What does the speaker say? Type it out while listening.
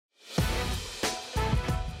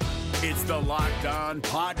It's the Locked On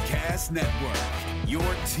Podcast Network, your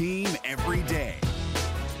team every day.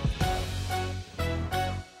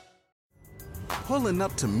 Pulling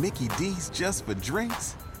up to Mickey D's just for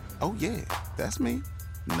drinks? Oh yeah, that's me.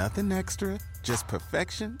 Nothing extra, just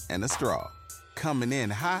perfection and a straw. Coming in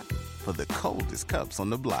hot for the coldest cups on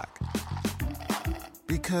the block.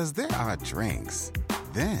 Because there are drinks.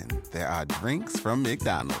 Then there are drinks from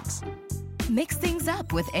McDonald's. Mix things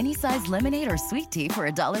up with any size lemonade or sweet tea for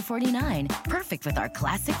 $1.49. Perfect with our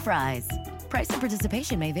classic fries. Price and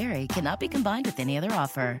participation may vary. Cannot be combined with any other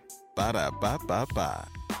offer. Ba-da-ba-ba-ba.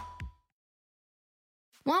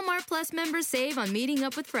 Walmart Plus members save on meeting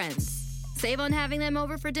up with friends. Save on having them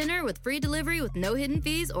over for dinner with free delivery with no hidden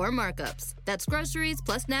fees or markups. That's groceries,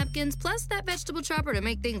 plus napkins, plus that vegetable chopper to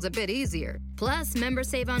make things a bit easier. Plus, members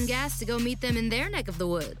save on gas to go meet them in their neck of the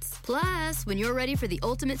woods. Plus, when you're ready for the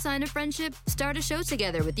ultimate sign of friendship, start a show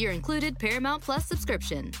together with your included Paramount Plus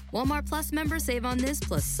subscription. Walmart Plus members save on this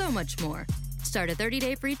plus so much more. Start a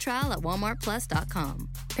 30-day free trial at walmartplus.com.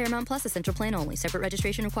 Paramount Plus Essential Plan only. Separate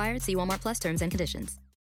registration required. See Walmart Plus terms and conditions.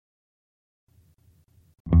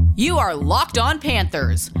 You are Locked On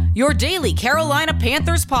Panthers, your daily Carolina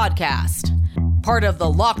Panthers podcast. Part of the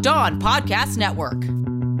Locked On Podcast Network,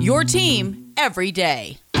 your team every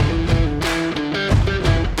day.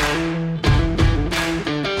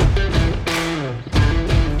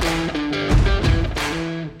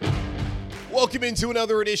 Welcome into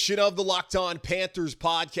another edition of the Locked On Panthers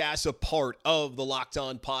podcast, a part of the Locked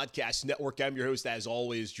On Podcast Network. I'm your host, as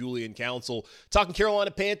always, Julian Council, talking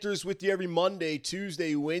Carolina Panthers with you every Monday,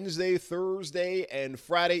 Tuesday, Wednesday, Thursday, and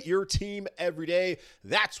Friday. Your team every day.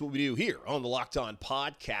 That's what we do here on the Locked On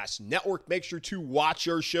Podcast Network. Make sure to watch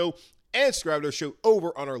our show and subscribe to our show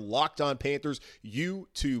over on our Locked On Panthers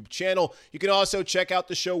YouTube channel. You can also check out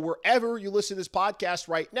the show wherever you listen to this podcast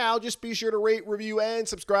right now. Just be sure to rate, review, and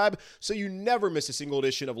subscribe so you never miss a single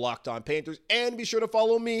edition of Locked On Panthers. And be sure to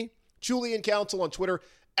follow me, Julian Council, on Twitter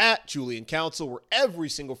at Julian Council, where every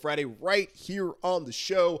single Friday right here on the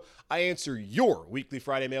show, I answer your weekly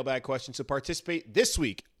Friday mailbag questions. So participate this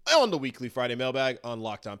week on the weekly Friday mailbag on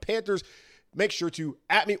Locked On Panthers. Make sure to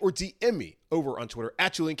 @ me or DM me over on Twitter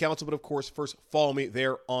at Julian Council. But of course, first follow me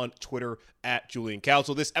there on Twitter at Julian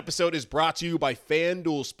Council. This episode is brought to you by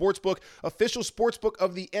FanDuel Sportsbook, official sportsbook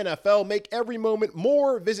of the NFL. Make every moment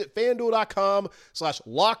more. Visit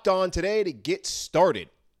FanDuel.com/lockedon today to get started.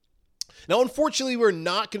 Now, unfortunately, we're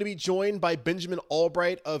not going to be joined by Benjamin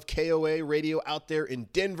Albright of KOA Radio out there in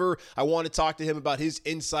Denver. I want to talk to him about his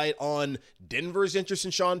insight on Denver's interest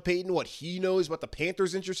in Sean Payton, what he knows about the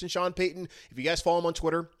Panthers' interest in Sean Payton. If you guys follow him on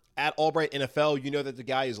Twitter, at Albright NFL, you know that the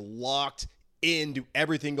guy is locked into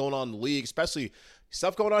everything going on in the league, especially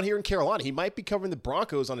stuff going on here in Carolina. He might be covering the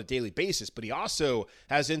Broncos on a daily basis, but he also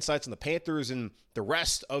has insights on the Panthers and the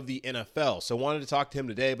rest of the NFL. So I wanted to talk to him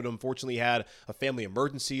today, but unfortunately had a family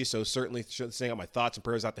emergency. So certainly sending out my thoughts and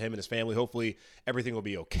prayers out to him and his family. Hopefully everything will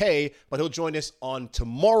be okay. But he'll join us on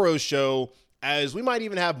tomorrow's show, as we might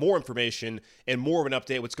even have more information and more of an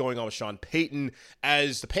update what's going on with Sean Payton,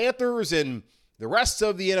 as the Panthers and the rest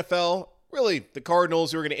of the NFL, really the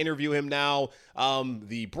Cardinals who are going to interview him now,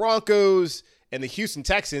 the Broncos, and the Houston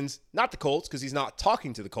Texans, not the Colts, because he's not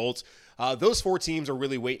talking to the Colts. Those four teams are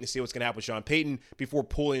really waiting to see what's going to happen with Sean Payton before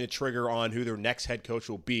pulling the trigger on who their next head coach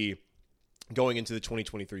will be going into the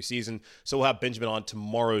 2023 season. So we'll have Benjamin on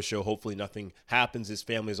tomorrow's show. Hopefully nothing happens. His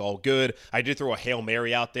family is all good. I did throw a Hail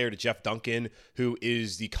Mary out there to Jeff Duncan, who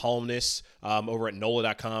is the columnist over at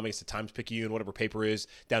NOLA.com. It's the Times-Picayune, whatever paper is,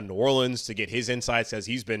 down in New Orleans, to get his insights, as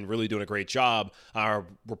he's been really doing a great job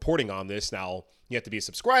reporting on this. Now, you have to be a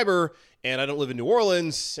subscriber, and I don't live in New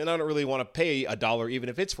Orleans, and I don't really want to pay $1, even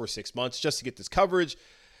if it's for 6 months, just to get this coverage.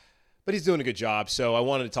 But he's doing a good job, so I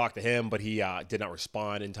wanted to talk to him, but he did not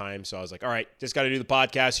respond in time. So I was like, all right, just got to do the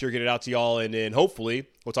podcast here, get it out to y'all, and then hopefully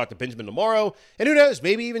we'll talk to Benjamin tomorrow. And who knows,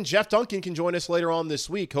 maybe even Jeff Duncan can join us later on this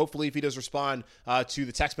week, hopefully, if he does respond to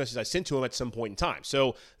the text message I sent to him at some point in time.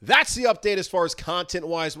 So that's the update as far as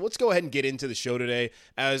content-wise. Let's go ahead and get into the show today,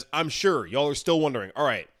 as I'm sure y'all are still wondering, all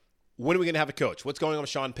right, when are we going to have a coach? What's going on with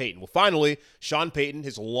Sean Payton? Well, finally, Sean Payton,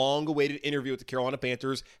 his long-awaited interview with the Carolina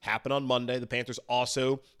Panthers happened on Monday. The Panthers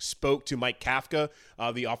also spoke to Mike Kafka,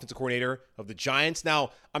 the offensive coordinator of the Giants. Now,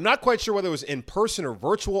 I'm not quite sure whether it was in person or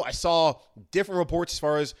virtual. I saw different reports as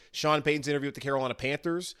far as Sean Payton's interview with the Carolina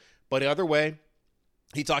Panthers. But either way,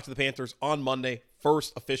 he talked to the Panthers on Monday,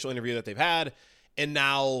 first official interview that they've had. and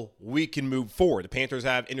now we can move forward. The Panthers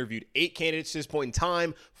have interviewed 8 candidates to this point in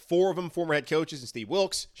time. 4 of them former head coaches in Steve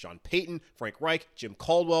Wilkes, Sean Payton, Frank Reich, Jim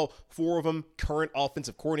Caldwell. 4 of them current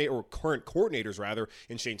offensive coordinator, or current coordinators rather,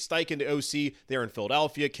 in Shane Steichen, the OC there in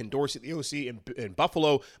Philadelphia, Ken Dorsey, the OC in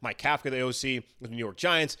Buffalo, Mike Kafka, the OC with the New York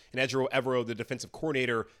Giants, and Ejiro Evero, the defensive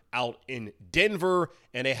coordinator out in Denver.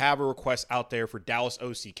 And they have a request out there for Dallas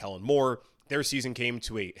OC Kellen Moore. Their season came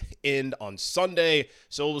to an end on Sunday,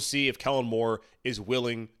 so we'll see if Kellen Moore is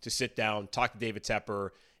willing to sit down, talk to David Tepper,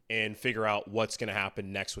 and figure out what's going to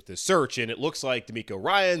happen next with this search. And it looks like D'Amico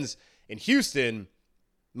Ryans in Houston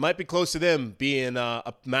might be close to them being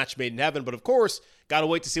a match made in heaven. But, of course, got to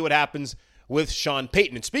wait to see what happens with Sean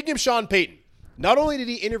Payton. And speaking of Sean Payton, not only did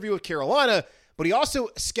he interview with Carolina, but he also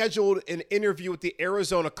scheduled an interview with the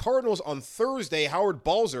Arizona Cardinals on Thursday. Howard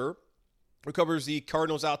Balzer, who covers the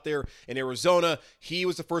Cardinals out there in Arizona, he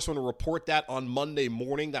was the first one to report that on Monday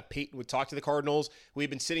morning, that Payton would talk to the Cardinals. We've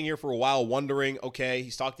been sitting here for a while wondering, okay,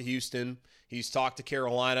 he's talked to Houston, he's talked to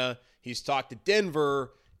Carolina, he's talked to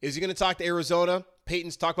Denver. Is he going to talk to Arizona?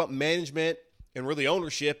 Payton's talked about management and really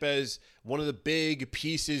ownership as one of the big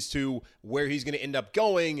pieces to where he's going to end up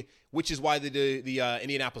going, which is why the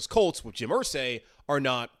Indianapolis Colts with Jim Irsay are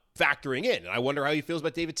not factoring in. And I wonder how he feels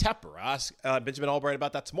about David Tepper. I'll ask Benjamin Albright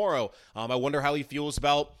about that tomorrow. I wonder how he feels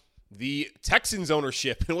about the Texans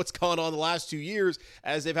ownership and what's gone on the last 2 years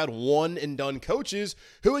as they've had one-and-done coaches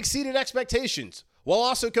who exceeded expectations while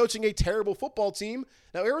also coaching a terrible football team.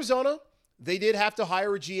 Now, Arizona, they did have to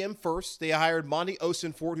hire a GM first. They hired Monty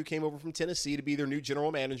Osenfort, who came over from Tennessee to be their new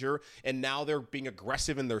general manager, and now they're being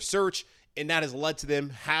aggressive in their search, and that has led to them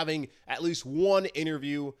having at least one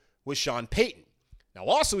interview with Sean Payton. Now,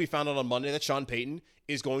 also, we found out on Monday that Sean Payton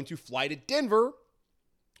is going to fly to Denver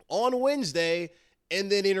on Wednesday and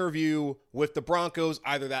then interview with the Broncos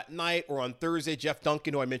either that night or on Thursday. Jeff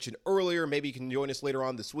Duncan, who I mentioned earlier, maybe he can join us later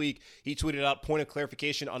on this week. He tweeted out point of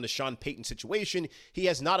clarification on the Sean Payton situation. He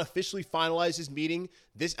has not officially finalized his meeting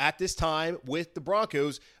at this time with the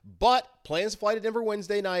Broncos, but plans to fly to Denver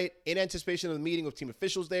Wednesday night in anticipation of the meeting with team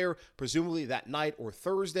officials there, presumably that night or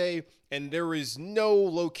Thursday. And there is no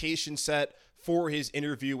location set for his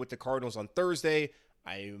interview with the Cardinals on Thursday.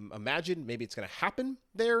 I imagine maybe it's going to happen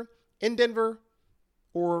there in Denver,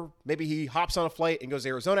 or maybe he hops on a flight and goes to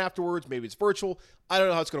Arizona afterwards. Maybe it's virtual. I don't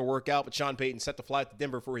know how it's going to work out, but Sean Payton set to fly to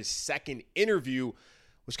Denver for his second interview,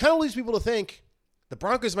 which kind of leads people to think the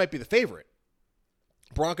Broncos might be the favorite.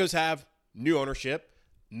 Broncos have new ownership.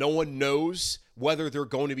 No one knows whether they're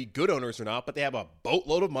going to be good owners or not, but they have a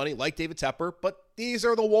boatload of money like David Tepper, but these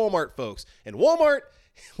are the Walmart folks. And Walmart,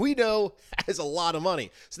 we know, has a lot of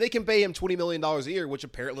money. So they can pay him $20 million a year, which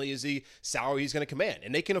apparently is the salary he's going to command.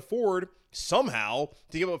 And they can afford somehow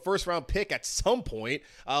to give up a first-round pick at some point,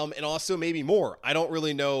 and also maybe more. I don't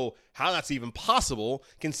really know how that's even possible,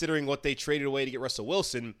 considering what they traded away to get Russell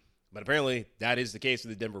Wilson. But apparently that is the case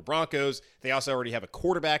with the Denver Broncos. They also already have a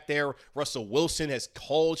quarterback there. Russell Wilson has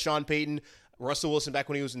called Sean Payton. Russell Wilson, back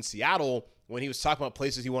when he was in Seattle, when he was talking about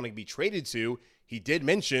places he wanted to be traded to, he did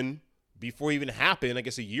mention before it even happened, I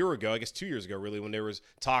guess a year ago, I guess 2 years ago, really, when there was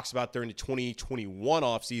talks about during the 2021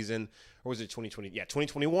 offseason, or was it 2020? Yeah,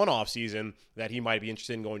 2021 offseason, that he might be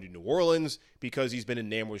interested in going to New Orleans because he's been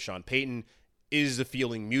enamored with Sean Payton. Is the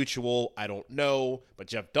feeling mutual? I don't know. But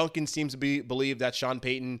Jeff Duncan seems to believe that Sean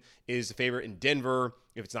Payton is the favorite in Denver.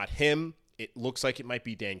 If it's not him, it looks like it might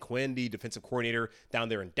be Dan Quinn, the defensive coordinator down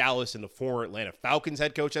there in Dallas and the former Atlanta Falcons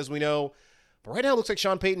head coach, as we know. But right now it looks like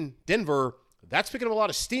Sean Payton, Denver, that's picking up a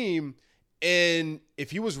lot of steam. And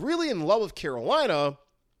if he was really in love with Carolina,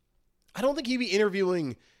 I don't think he'd be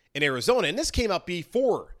interviewing in Arizona. And this came up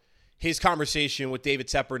before his conversation with David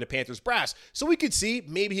Tepper and the Panthers brass. So we could see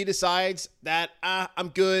maybe he decides that, I'm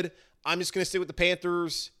good. I'm just going to stick with the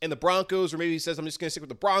Panthers and the Broncos. Or maybe he says, I'm just going to stick with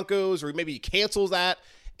the Broncos. Or maybe he cancels that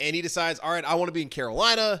and he decides, all right, I want to be in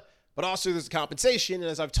Carolina. But also there's compensation. And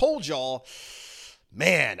as I've told y'all,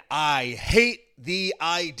 man, I hate the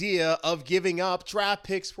idea of giving up draft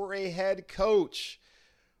picks for a head coach.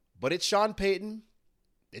 But it's Sean Payton.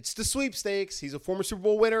 It's the sweepstakes. He's a former Super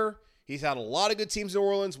Bowl winner. He's had a lot of good teams in New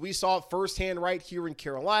Orleans. We saw it firsthand right here in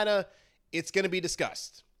Carolina. It's going to be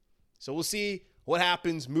discussed. So we'll see what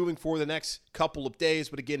happens moving forward the next couple of days.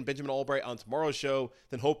 But again, Benjamin Albright on tomorrow's show.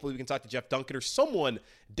 Then hopefully we can talk to Jeff Duncan or someone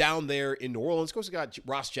down there in New Orleans. Of course, we got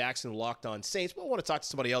Ross Jackson, Locked On Saints. But I want to talk to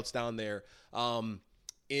somebody else down there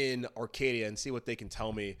in Arcadia and see what they can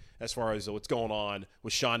tell me as far as what's going on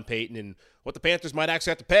with Sean Payton and what the Panthers might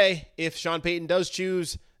actually have to pay if Sean Payton does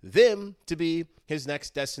choose them to be his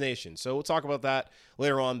next destination. So we'll talk about that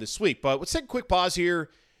later on this week. But let's take a quick pause here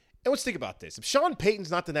and let's think about this. If Sean Payton's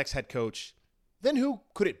not the next head coach, then who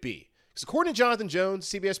could it be? Because according to Jonathan Jones,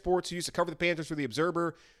 CBS Sports, who used to cover the Panthers for The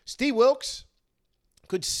Observer, Steve Wilks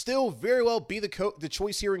could still very well be the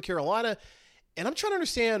choice here in Carolina. And I'm trying to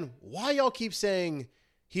understand why y'all keep saying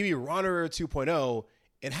he'd be Ron Rivera 2.0,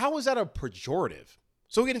 and how is that a pejorative?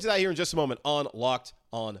 So we'll get into that here in just a moment on Locked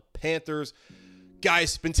on Panthers.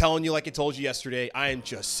 Guys, been telling you like I told you yesterday, I am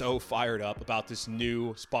just so fired up about this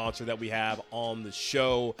new sponsor that we have on the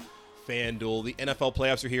show, FanDuel. The NFL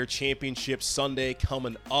playoffs are here. Championship Sunday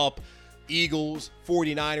coming up. Eagles,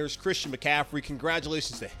 49ers, Christian McCaffrey,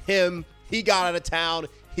 congratulations to him. He got out of town.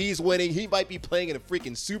 He's winning. He might be playing in a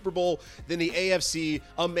freaking Super Bowl. Then the AFC,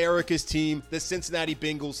 America's team, the Cincinnati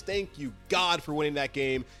Bengals. Thank you, God, for winning that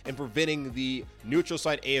game and for winning the neutral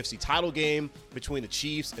site AFC title game between the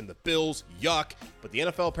Chiefs and the Bills. Yuck. But the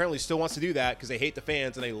NFL apparently still wants to do that because they hate the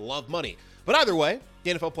fans and they love money. But either way,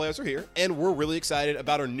 the NFL playoffs are here, and we're really excited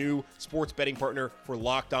about our new sports betting partner for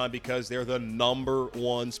Locked On because they're the number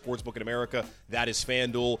one sportsbook in America. That is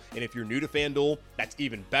FanDuel. And if you're new to FanDuel, that's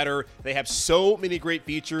even better. They have so many great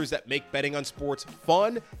features that make betting on sports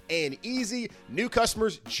fun and easy. New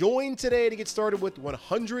customers join today to get started with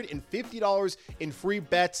 $150 in free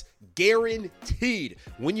bets guaranteed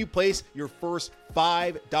when you place your first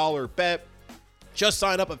 $5 bet. Just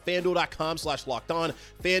sign up at FanDuel.com/lockedon.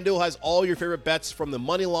 FanDuel has all your favorite bets from the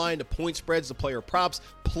money line to point spreads to player props.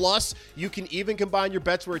 Plus, you can even combine your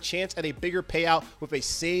bets for a chance at a bigger payout with a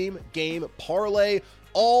same-game parlay,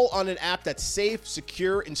 all on an app that's safe,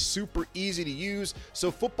 secure, and super easy to use.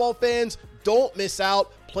 So football fans, don't miss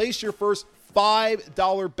out. Place your first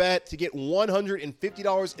 $5 bet to get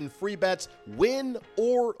 $150 in free bets, win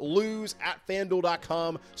or lose at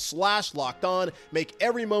FanDuel.com/lockedon. Make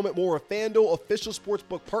every moment more. A FanDuel official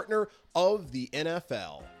sportsbook partner of the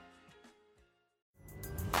NFL.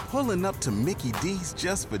 Pulling up to Mickey D's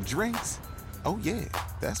just for drinks? Oh yeah,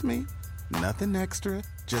 that's me. Nothing extra,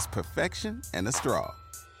 just perfection and a straw.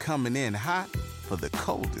 Coming in hot for the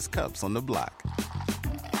coldest cups on the block.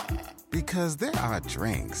 Because there are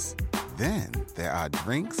drinks. Then there are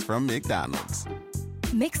drinks from McDonald's.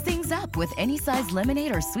 Mix things up with any size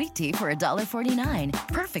lemonade or sweet tea for $1.49.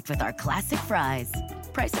 Perfect with our classic fries.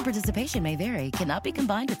 Price and participation may vary. Cannot be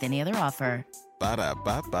combined with any other offer.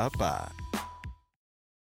 Ba-da-ba-ba-ba.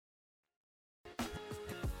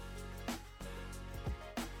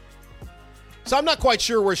 So I'm not quite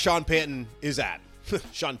sure where Sean Payton is at.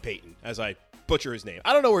 Sean Payton, as I butcher his name.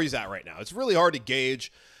 I don't know where he's at right now. It's really hard to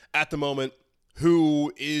gauge at the moment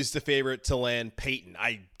who is the favorite to land Payton.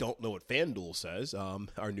 I don't know what FanDuel says,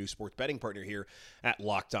 our new sports betting partner here at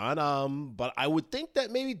Locked On. But I would think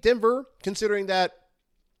that maybe Denver, considering that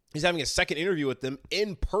he's having a second interview with them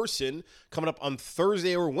in person coming up on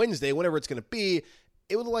Thursday or Wednesday, whenever it's going to be,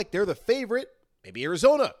 it would look like they're the favorite. Maybe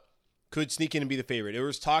Arizona could sneak in and be the favorite. There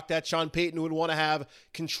was talk that Sean Payton would want to have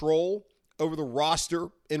control over the roster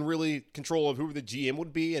and really control of who the GM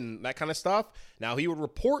would be and that kind of stuff. Now, he would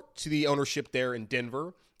report to the ownership there in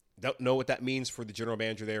Denver. Don't know what that means for the general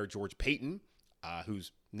manager there, George Payton,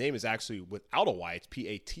 whose name is actually without a Y. It's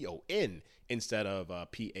P-A-T-O-N instead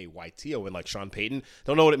of P-A-Y-T-O-N like Sean Payton.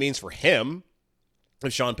 Don't know what it means for him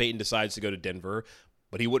if Sean Payton decides to go to Denver,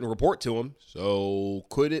 but he wouldn't report to him. So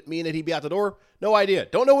could it mean that he'd be out the door? No idea.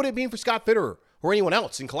 Don't know what it'd mean for Scott Fitterer or anyone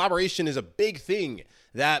else. And collaboration is a big thing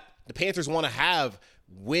that the Panthers want to have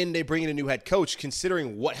when they bring in a new head coach,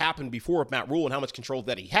 considering what happened before with Matt Rule and how much control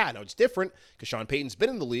that he had. Now, it's different because Sean Payton's been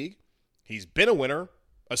in the league. He's been a winner,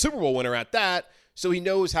 a Super Bowl winner at that, so he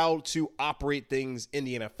knows how to operate things in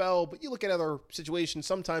the NFL. But you look at other situations,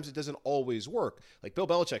 sometimes it doesn't always work. Like Bill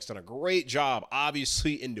Belichick's done a great job,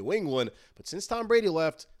 obviously, in New England. But since Tom Brady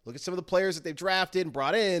left, look at some of the players that they've drafted and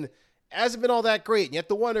brought in. It hasn't been all that great. And you have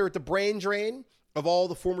to wonder at the brain drain of all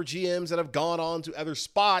the former GMs that have gone on to other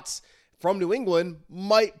spots from New England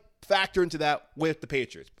might factor into that with the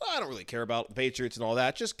Patriots. But I don't really care about the Patriots and all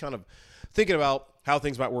that. Just kind of thinking about how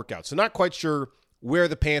things might work out. So not quite sure where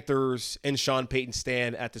the Panthers and Sean Payton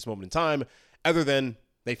stand at this moment in time, other than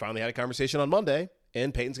they finally had a conversation on Monday,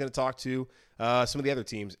 and Payton's going to talk to some of the other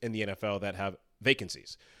teams in the NFL that have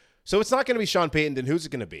vacancies. So it's not going to be Sean Payton, then who's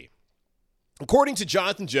it going to be? According to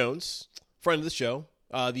Jonathan Jones, friend of the show,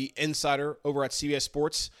 the insider over at CBS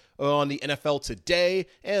Sports on the NFL Today,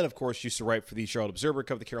 and of course used to write for the Charlotte Observer,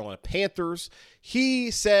 cover the Carolina Panthers.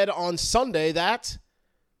 He said on Sunday that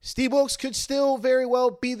Steve Wilks could still very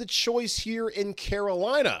well be the choice here in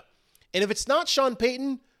Carolina. And if it's not Sean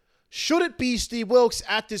Payton, should it be Steve Wilks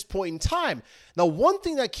at this point in time? Now, one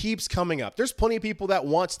thing that keeps coming up, there's plenty of people that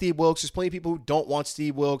want Steve Wilks. There's plenty of people who don't want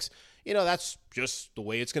Steve Wilks. that's just the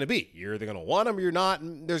way it's going to be. You're either going to want him or you're not.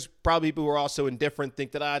 And there's probably people who are also indifferent,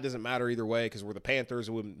 think that it doesn't matter either way because we're the Panthers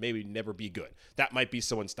and would maybe never be good. That might be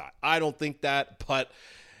someone's thought. I don't think that, but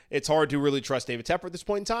it's hard to really trust David Tepper at this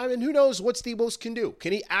point in time. And who knows what Steve Wilks can do.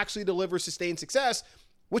 Can he actually deliver sustained success?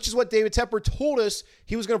 Which is what David Tepper told us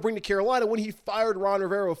he was going to bring to Carolina when he fired Ron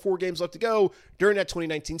Rivera with 4 games left to go during that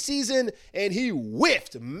 2019 season. And he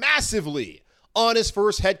whiffed massively on his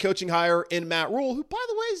first head coaching hire in Matt Rule, who, by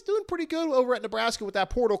the way, is doing pretty good over at Nebraska with that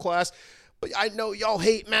portal class. But I know y'all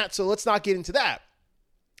hate Matt, so let's not get into that.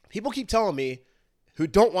 People keep telling me who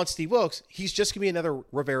don't want Steve Wilks, he's just going to be another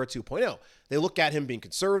Rivera 2.0. They look at him being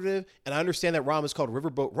conservative, and I understand that Ron was called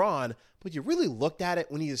Riverboat Ron, but you really looked at it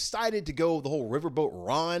when he decided to go the whole Riverboat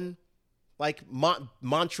Ron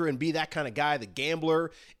mantra and be that kind of guy, the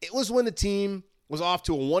gambler. It was when the team was off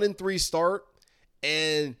to a 1-3 start,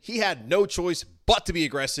 and he had no choice but to be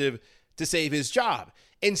aggressive to save his job.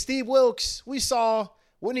 And Steve Wilks, we saw,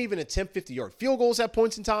 wouldn't even attempt 50-yard field goals at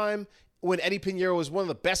points in time when Eddie Pinheiro was one of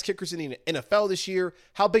the best kickers in the NFL this year.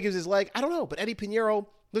 How big is his leg? I don't know, but Eddie Pinheiro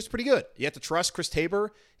looks pretty good. You have to trust Chris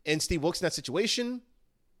Tabor and Steve Wilks in that situation.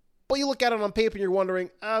 But you look at it on paper and you're wondering,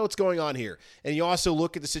 what's going on here? And you also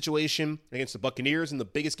look at the situation against the Buccaneers in the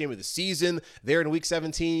biggest game of the season there in Week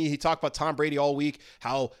 17. He talked about Tom Brady all week,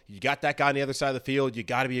 how you got that guy on the other side of the field. You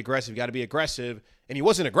got to be aggressive. You got to be aggressive. And he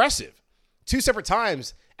wasn't aggressive. 2 separate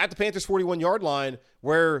times at the Panthers' 41-yard line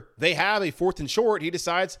where they have a 4th and short, he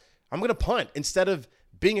decides, I'm going to punt instead of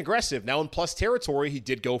being aggressive. Now in plus territory, he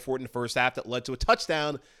did go for it in the first half that led to a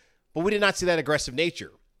touchdown, but we did not see that aggressive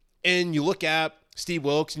nature. And you look at Steve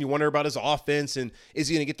Wilks and you wonder about his offense and is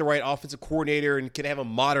he going to get the right offensive coordinator and can have a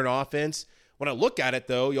modern offense? When I look at it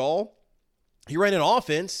though, y'all, he ran an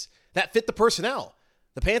offense that fit the personnel.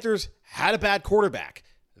 The Panthers had a bad quarterback.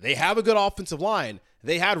 They have a good offensive line.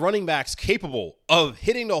 They had running backs capable of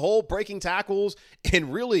hitting the hole, breaking tackles,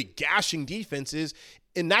 and really gashing defenses.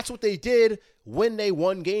 And that's what they did when they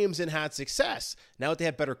won games and had success. Now they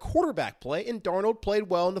have better quarterback play, and Darnold played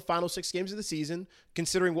well in the final 6 games of the season,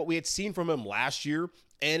 considering what we had seen from him last year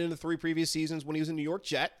and in the 3 previous seasons when he was a New York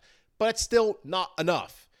Jet. But it's still not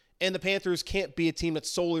enough. And the Panthers can't be a team that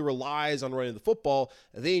solely relies on running the football.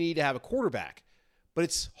 They need to have a quarterback. But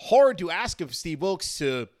it's hard to ask of Steve Wilks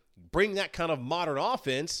to bring that kind of modern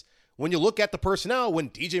offense when you look at the personnel when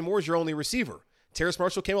DJ Moore is your only receiver. Terrace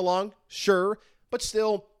Marshall came along, sure, but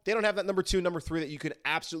still, they don't have that number 2, number 3 that you can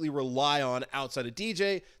absolutely rely on outside of DJ.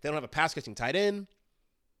 They don't have a pass-catching tight end.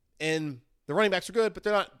 And the running backs are good, but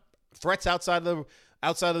they're not threats outside of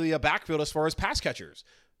the backfield as far as pass catchers.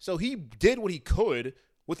 So he did what he could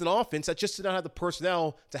with an offense that just did not have the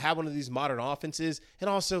personnel to have one of these modern offenses. And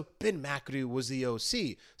also, Ben McAdoo was the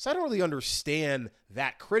OC. So I don't really understand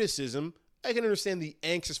that criticism. I can understand the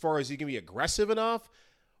angst as far as he can be aggressive enough.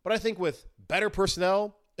 But I think with better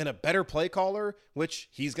personnel and a better play caller, which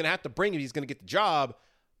he's going to have to bring if he's going to get the job,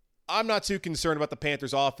 I'm not too concerned about the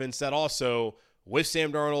Panthers offense that also, with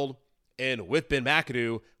Sam Darnold and with Ben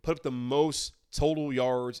McAdoo, put up the most total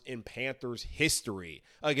yards in Panthers history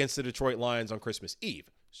against the Detroit Lions on Christmas Eve.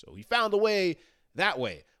 So he found a way that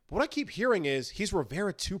way. But what I keep hearing is he's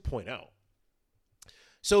Rivera 2.0.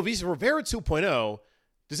 So if he's Rivera 2.0,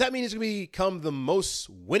 does that mean he's going to become the most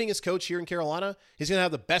winningest coach here in Carolina? He's going to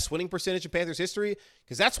have the best winning percentage in Panthers history?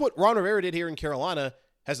 Because that's what Ron Rivera did here in Carolina.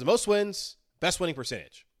 Has the most wins, best winning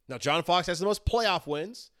percentage. Now, John Fox has the most playoff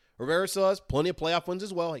wins. Rivera still has plenty of playoff wins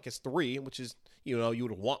as well. I guess 3, which is, you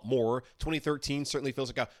would want more. 2013 certainly feels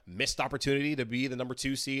like a missed opportunity to be the number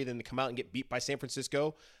 2 seed and to come out and get beat by San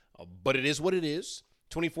Francisco. But it is what it is.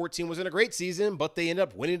 2014 wasn't a great season, but they ended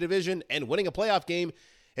up winning a division and winning a playoff game.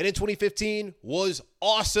 And in 2015 was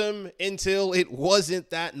awesome until it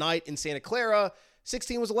wasn't that night in Santa Clara.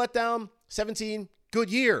 16 was a letdown. 17, good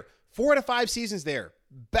year. 4 out of 5 seasons there.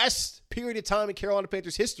 Best period of time in Carolina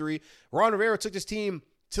Panthers history. Ron Rivera took this team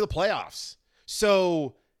to the playoffs.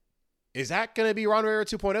 So is that going to be Ron Rivera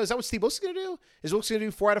 2.0? Is that what Steve Wilks is going to do? Is Wilks going to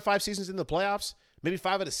do 4 out of 5 seasons in the playoffs? Maybe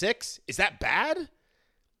 5 out of 6? Is that bad?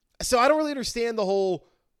 So I don't really understand the whole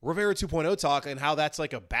Rivera 2.0 talk and how that's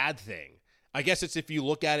like a bad thing. I guess it's if you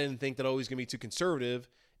look at it and think that he's going to be too conservative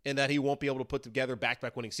and that he won't be able to put together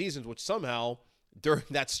back-to-back winning seasons, which somehow during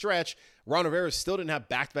that stretch, Ron Rivera still didn't have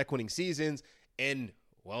back-to-back winning seasons. And,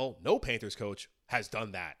 well, no Panthers coach has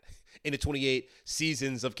done that in the 28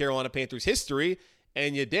 seasons of Carolina Panthers history.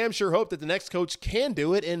 And you damn sure hope that the next coach can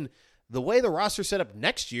do it. And the way the roster's set up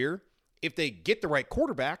next year, if they get the right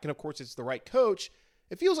quarterback, and of course it's the right coach,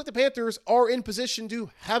 it feels like the Panthers are in position to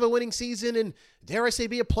have a winning season and, dare I say,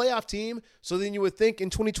 be a playoff team. So then you would think in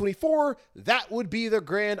 2024, that would be the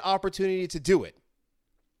grand opportunity to do it.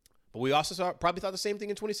 But we also probably thought the same thing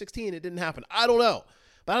in 2016. It didn't happen. I don't know.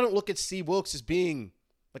 But I don't look at Steve Wilks as being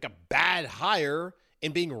like a bad hire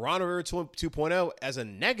and being Ron Rivera 2.0 as a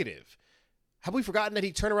negative. Have we forgotten that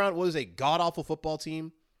he turned around what was a god-awful football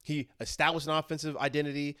team? He established an offensive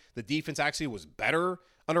identity. The defense actually was better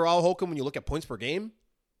under Al Holcomb when you look at points per game.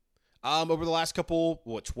 Over the last couple,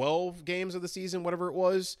 12 games of the season, whatever it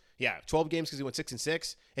was. Yeah, 12 games because he went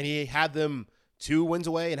 6-6. And he had them 2 wins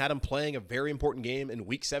away and had them playing a very important game in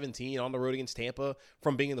Week 17 on the road against Tampa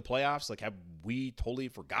from being in the playoffs. Like, have we totally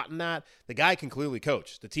forgotten that? The guy can clearly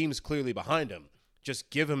coach. The team's clearly behind him. Just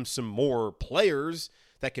give him some more players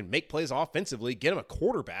that can make plays offensively, get him a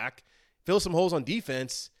quarterback, fill some holes on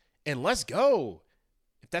defense, and let's go.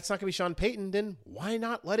 If that's not going to be Sean Payton, then why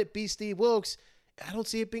not let it be Steve Wilks? I don't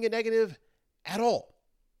see it being a negative at all.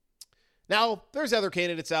 Now, there's other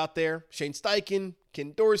candidates out there. Shane Steichen,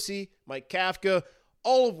 Ken Dorsey, Mike Kafka,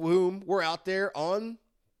 all of whom were out there on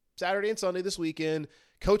Saturday and Sunday this weekend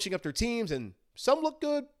coaching up their teams, and some look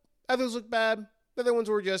good, others look bad, the other ones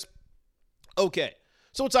were just okay.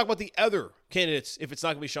 So we'll talk about the other candidates, if it's not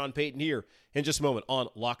going to be Sean Payton, here in just a moment on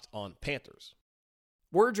Locked On Panthers.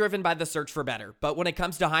 We're driven by the search for better, but when it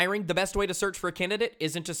comes to hiring, the best way to search for a candidate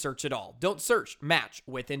isn't to search at all. Don't search, match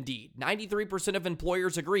with Indeed. 93% of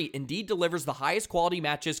employers agree Indeed delivers the highest quality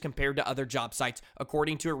matches compared to other job sites,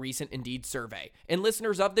 according to a recent Indeed survey. And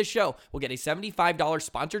listeners of this show will get a $75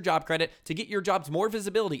 sponsored job credit to get your jobs more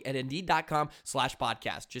visibility at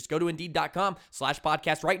Indeed.com/podcast. Just go to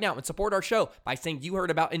Indeed.com/podcast right now and support our show by saying you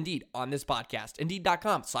heard about Indeed on this podcast.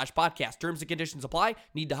 Indeed.com/podcast. Terms and conditions apply.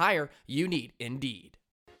 Need to hire? You need Indeed.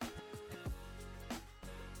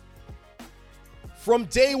 From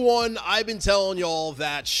day one, I've been telling y'all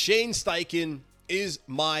that Shane Steichen is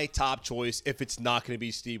my top choice if it's not going to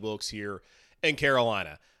be Steve Wilks here in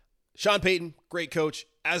Carolina. Sean Payton, great coach.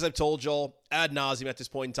 As I've told y'all ad nauseum at this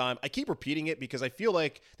point in time, I keep repeating it because I feel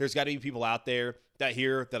like there's got to be people out there that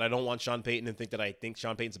hear that I don't want Sean Payton and think that I think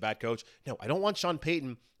Sean Payton's a bad coach. No, I don't want Sean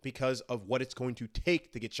Payton because of what it's going to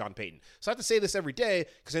take to get Sean Payton. So I have to say this every day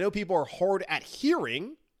because I know people are hard at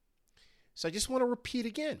hearing. So I just want to repeat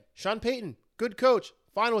again. Sean Payton, good coach,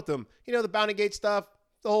 fine with them. You know, the Bounty Gate stuff,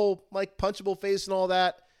 the whole, like, punchable face and all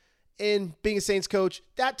that. And being a Saints coach,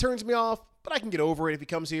 that turns me off, but I can get over it if he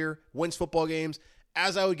comes here, wins football games,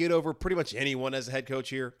 as I would get over pretty much anyone as a head coach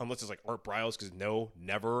here, unless it's like Art Briles, because no,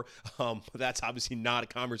 never. That's obviously not a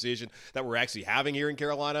conversation that we're actually having here in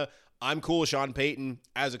Carolina. I'm cool with Sean Payton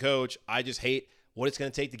as a coach. I just hate what it's going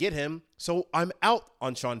to take to get him, so I'm out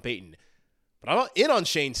on Sean Payton. But I'm in on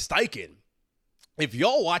Shane Steichen. If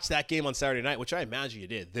y'all watched that game on Saturday night, which I imagine you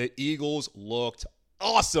did, the Eagles looked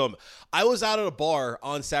awesome. I was out at a bar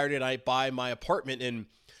on Saturday night by my apartment, and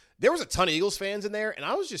there was a ton of Eagles fans in there, and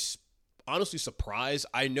I was just honestly surprised.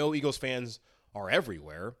 I know Eagles fans are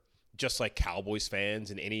everywhere, just like Cowboys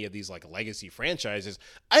fans and any of these like legacy franchises.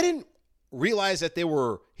 I didn't realize that they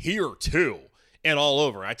were here too and all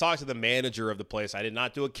over. I talked to the manager of the place. I did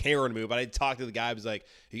not do a Karen move, but I talked to the guy who was like,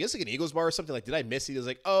 you guys like an Eagles bar or something? Like, did I miss it? He was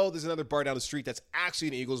like, oh, there's another bar down the street that's actually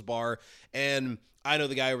an Eagles bar. And I know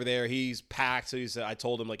the guy over there. He's packed. So I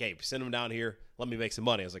told him, like, hey, send him down here. Let me make some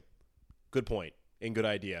money. I was like, good point and good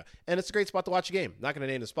idea. And it's a great spot to watch a game. Not going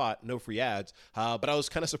to name the spot. No free ads. But I was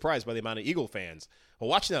kind of surprised by the amount of Eagle fans. Well,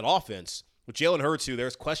 watching that offense with Jalen Hurts, who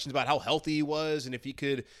there's questions about how healthy he was and if he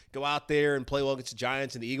could go out there and play well against the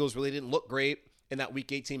Giants. And the Eagles really didn't look great in that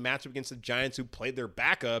Week 18 matchup against the Giants, who played their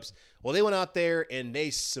backups. Well, they went out there and they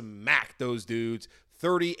smacked those dudes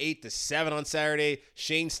 38-7 on Saturday.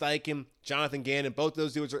 Shane Steichen, Jonathan Gannon, both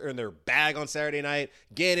those dudes are in their bag on Saturday night.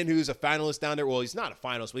 Gannon, who's a finalist down there, well, he's not a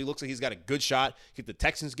finalist, but he looks like he's got a good shot. Get the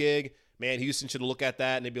Texans gig. Man, Houston should look at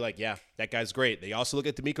that and they'd be like, yeah, that guy's great. They also look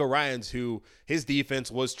at D'Amico Ryans, who his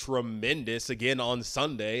defense was tremendous again on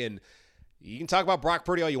Sunday. And you can talk about Brock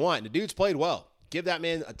Purdy all you want. The dude's played well. Give that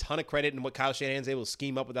man a ton of credit in what Kyle Shanahan's able to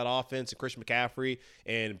scheme up with that offense, and Christian McCaffrey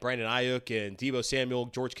and Brandon Ayuk and Deebo Samuel,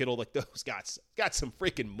 George Kittle. Like, those guys got some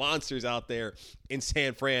freaking monsters out there in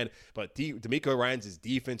San Fran. But D'Amico Ryans'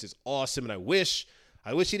 defense is awesome, and I wish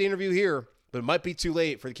he'd interview here, but it might be too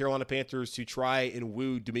late for the Carolina Panthers to try and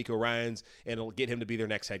woo D'Amico Ryans and get him to be their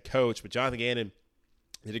next head coach. But Jonathan Gannon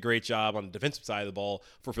did a great job on the defensive side of the ball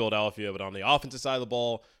for Philadelphia, but on the offensive side of the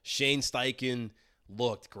ball, Shane Steichen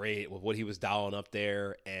looked great with what he was dialing up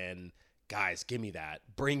there. And guys, give me that.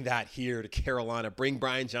 Bring that here to Carolina. Bring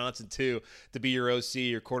Brian Johnson too to be your OC,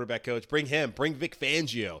 your quarterback coach. Bring him. Bring Vic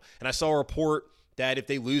Fangio. And I saw a report that if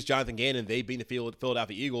they lose Jonathan Gannon, they beat the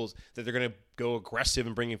Philadelphia Eagles, that they're going to go aggressive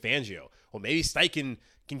in bringing Fangio. Well, maybe Steichen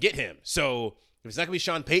can get him. So if it's not going to be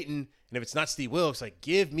Sean Payton, and if it's not Steve Wilks, like,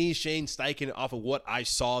 give me Shane Steichen off of what I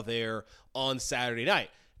saw there on Saturday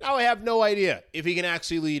night. Now I have no idea if he can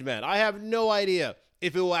actually lead men. I have no idea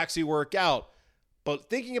if it will actually work out. But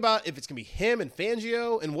thinking about if it's going to be him and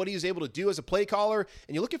Fangio and what he was able to do as a play caller,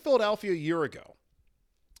 and you look at Philadelphia a year ago,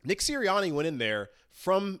 Nick Sirianni went in there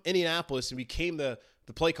from Indianapolis and became the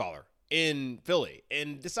play caller in Philly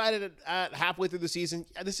and decided at halfway through the season,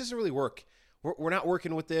 yeah, this doesn't really work. We're not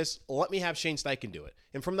working with this. Let me have Shane Steichen do it.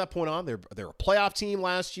 And from that point on, they're a playoff team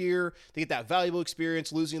last year. They get that valuable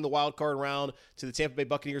experience losing the wild card round to the Tampa Bay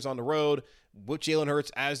Buccaneers on the road with Jalen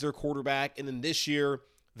Hurts as their quarterback. And then this year,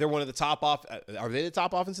 they're one of the top are they the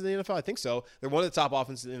top offense in the NFL? I think so. They're one of the top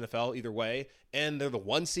offenses in the NFL either way. And they're the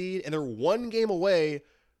 1 seed, and they're 1 game away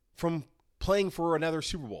from playing for another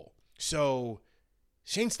Super Bowl. So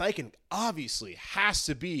Shane Steichen obviously has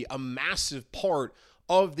to be a massive part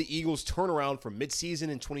of the Eagles' turnaround from midseason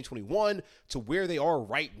in 2021 to where they are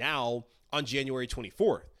right now on January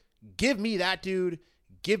 24th. Give me that dude.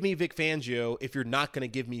 Give me Vic Fangio if you're not going to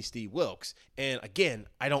give me Steve Wilks. And again,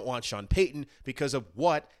 I don't want Sean Payton because of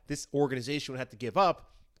what this organization would have to give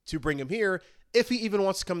up to bring him here if he even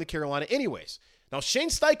wants to come to Carolina anyways. Now, Shane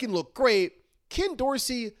Steichen looked great. Ken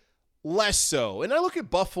Dorsey, less so. And I look at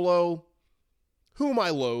Buffalo, whom I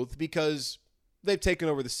loathe because they've taken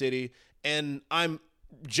over the city. And I'm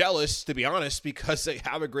jealous, to be honest, because they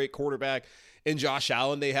have a great quarterback in Josh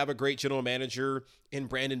Allen. They have a great general manager in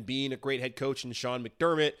Brandon Beane, a great head coach in Sean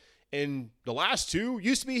McDermott. And the last two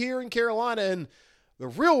used to be here in Carolina. And the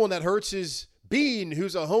real one that hurts is Beane,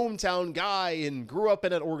 who's a hometown guy and grew up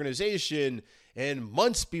in that organization. And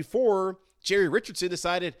months before, Jerry Richardson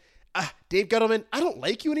decided, Dave Gettleman, I don't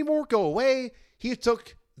like you anymore. Go away. He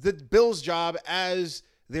took the Bills job as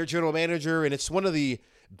their general manager. And it's one of the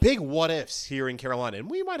big what ifs here in Carolina. And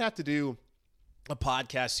we might have to do a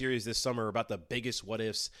podcast series this summer about the biggest what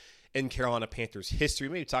ifs in Carolina Panthers history.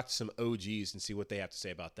 Maybe talk to some OGs and see what they have to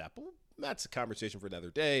say about that. But that's a conversation for another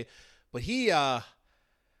day. But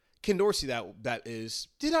Ken Dorsey, that is,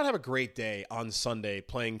 did not have a great day on Sunday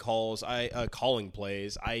calling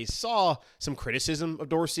plays. I saw some criticism of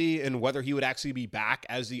Dorsey and whether he would actually be back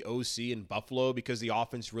as the OC in Buffalo because the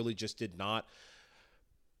offense really just did not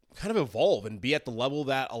kind of evolve and be at the level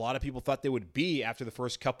that a lot of people thought they would be after the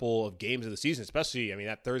first couple of games of the season, especially,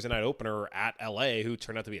 that Thursday night opener at LA, who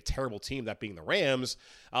turned out to be a terrible team, that being the Rams.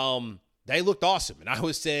 They looked awesome. And I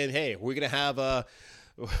was saying, hey, we're going to have a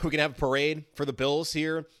parade for the Bills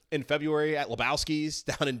here in February at Lebowski's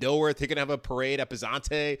down in Dilworth. They're going to have a parade at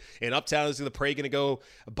Pizzante in Uptown. Is the parade going to go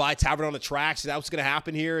by Tavern on the Tracks? Is that what's going to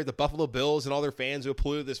happen here? The Buffalo Bills and all their fans who have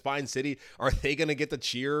polluted this fine city, are they going to get the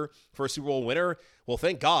cheer for a Super Bowl winner? Well,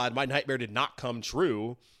 thank God my nightmare did not come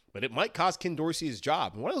true, but it might cost Ken Dorsey his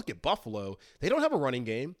job. And when I look at Buffalo, they don't have a running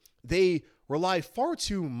game. They rely far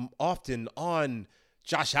too often on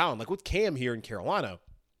Josh Allen, like with Cam here in Carolina.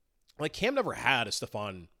 Like, Cam never had a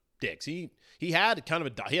Stephon Diggs. He had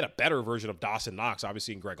he had a better version of Dawson Knox,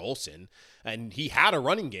 obviously, and Greg Olsen, and he had a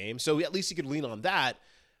running game, so at least he could lean on that.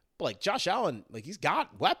 But like Josh Allen, like, he's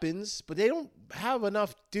got weapons, but they don't have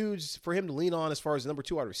enough dudes for him to lean on as far as the number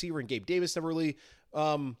 2 wide receiver. And Gabe Davis never really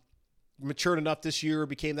matured enough this year,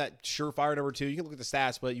 became that surefire number 2. You can look at the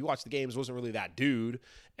stats, but you watch the games, wasn't really that dude.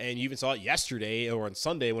 And you even saw it yesterday or on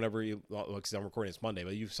Sunday, because I'm recording this Monday,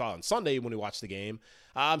 but you saw it on Sunday when we watched the game.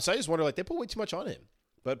 So I just wonder, like, they put way too much on him.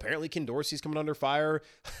 But apparently Ken Dorsey's coming under fire.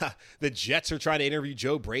 The Jets are trying to interview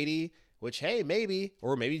Joe Brady, which, hey, maybe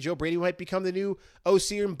Joe Brady might become the new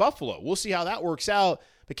OC in Buffalo. We'll see how that works out.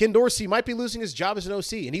 But Ken Dorsey might be losing his job as an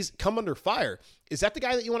OC, and he's come under fire. Is that the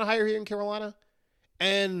guy that you want to hire here in Carolina?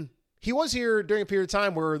 And he was here during a period of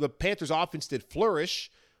time where the Panthers offense did flourish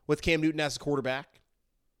with Cam Newton as a quarterback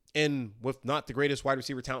and with not the greatest wide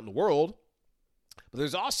receiver talent in the world. But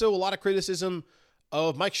there's also a lot of criticism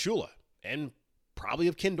of Mike Shula and probably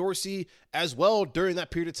of Ken Dorsey as well during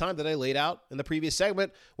that period of time that I laid out in the previous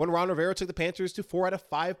segment when Ron Rivera took the Panthers to 4 out of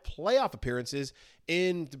 5 playoff appearances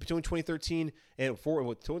in between 2013 and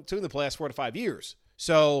took the last 4 to 5 years.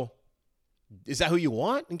 So is that who you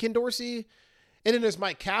want in Ken Dorsey? And then there's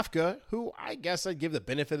Mike Kafka, who I guess I'd give the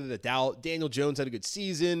benefit of the doubt. Daniel Jones had a good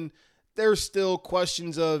season. There's still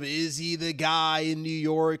questions of, is he the guy in New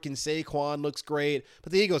York? And Saquon looks great.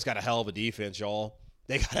 But the Eagles got a hell of a defense, y'all.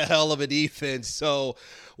 They got a hell of a defense. So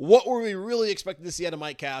what were we really expecting to see out of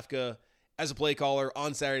Mike Kafka as a play caller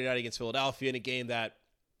on Saturday night against Philadelphia in a game that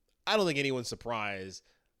I don't think anyone's surprised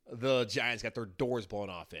the Giants got their doors blown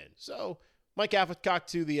off in? So Mike Kafka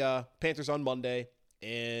to the Panthers on Monday,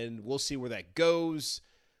 and we'll see where that goes.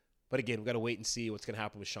 But again, we've got to wait and see what's going to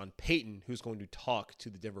happen with Sean Payton, who's going to talk to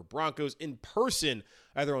the Denver Broncos in person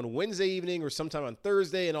either on Wednesday evening or sometime on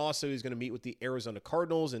Thursday. And also he's going to meet with the Arizona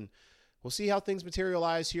Cardinals. And we'll see how things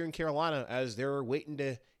materialize here in Carolina as they're waiting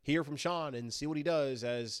to hear from Sean and see what he does,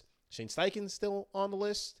 as Shane Steichen's still on the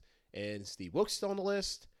list and Steve Wilkes still on the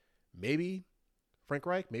list. Maybe Frank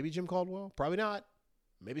Reich, maybe Jim Caldwell, probably not.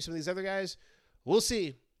 Maybe some of these other guys. We'll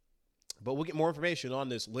see. But we'll get more information on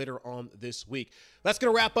this later on this week. That's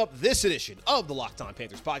going to wrap up this edition of the Locked On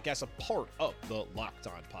Panthers podcast, a part of the Locked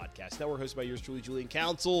On Podcast Network, hosted by yours truly, Julian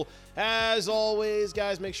Council. As always,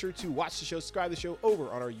 guys, make sure to watch the show, subscribe to the show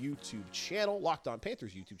over on our YouTube channel, Locked On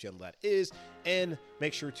Panthers YouTube channel, that is. And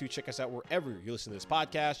make sure to check us out wherever you listen to this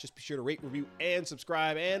podcast. Just be sure to rate, review, and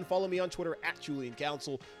subscribe. And follow me on Twitter at Julian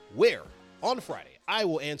Council, where on Friday, I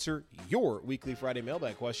will answer your weekly Friday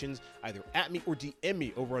mailbag questions, either at me or DM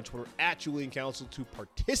me over on Twitter at Julian Council to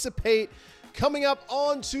participate. Coming up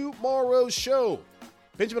on tomorrow's show,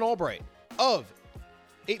 Benjamin Albright of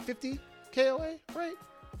 850 KOA, right?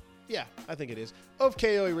 Yeah, I think it is. Of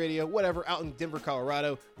KOA Radio, whatever, out in Denver,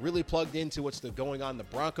 Colorado. Really plugged into what's going on in the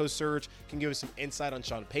Broncos search. Can give us some insight on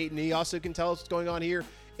Sean Payton. He also can tell us what's going on here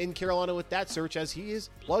in Carolina with that search, as he is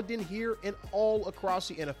plugged in here and all across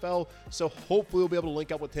the NFL. So hopefully we'll be able to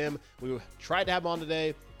link up with him. We tried to have him on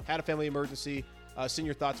today, had a family emergency. Send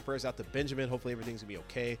your thoughts and prayers out to Benjamin. Hopefully everything's going to be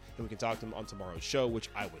okay, and we can talk to him on tomorrow's show, which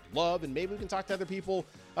I would love. And maybe we can talk to other people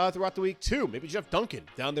throughout the week too. Maybe Jeff Duncan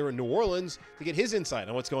down there in New Orleans to get his insight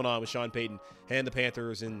on what's going on with Sean Payton and the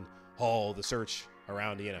Panthers and all the search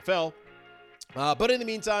around the NFL. But in the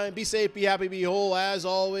meantime, be safe, be happy, be whole. As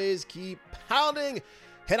always, keep pounding.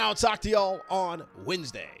 And I'll talk to y'all on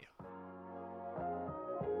Wednesday.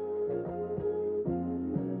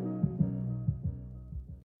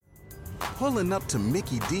 Pulling up to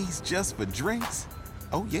Mickey D's just for drinks?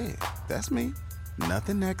 Oh yeah, that's me.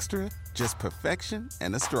 Nothing extra, just perfection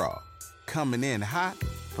and a straw. Coming in hot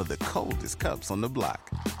for the coldest cups on the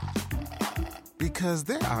block. Because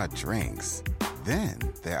there are drinks. Then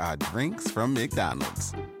there are drinks from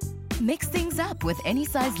McDonald's. Mix things up with any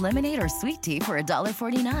size lemonade or sweet tea for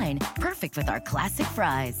 $1.49. Perfect with our classic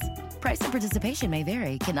fries. Price and participation may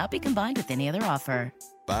vary. Cannot be combined with any other offer.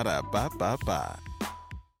 Ba-da-ba-ba-ba.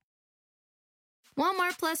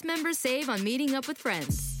 Walmart Plus members save on meeting up with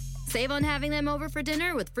friends. Save on having them over for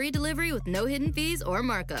dinner with free delivery with no hidden fees or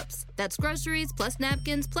markups. That's groceries plus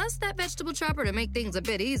napkins plus that vegetable chopper to make things a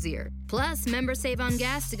bit easier. Plus, members save on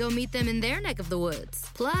gas to go meet them in their neck of the woods.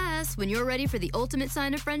 Plus, when you're ready for the ultimate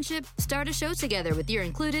sign of friendship, start a show together with your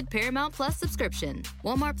included Paramount Plus subscription.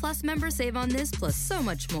 Walmart Plus members save on this plus so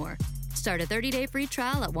much more. Start a 30-day free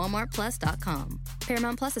trial at walmartplus.com.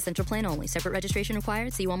 Paramount Plus Essential Plan only. Separate registration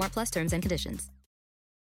required. See Walmart Plus terms and conditions.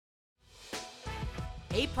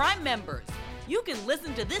 Hey, Prime members, you can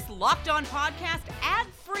listen to this Locked On podcast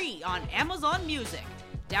ad-free on Amazon Music.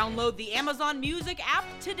 Download the Amazon Music app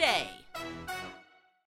today.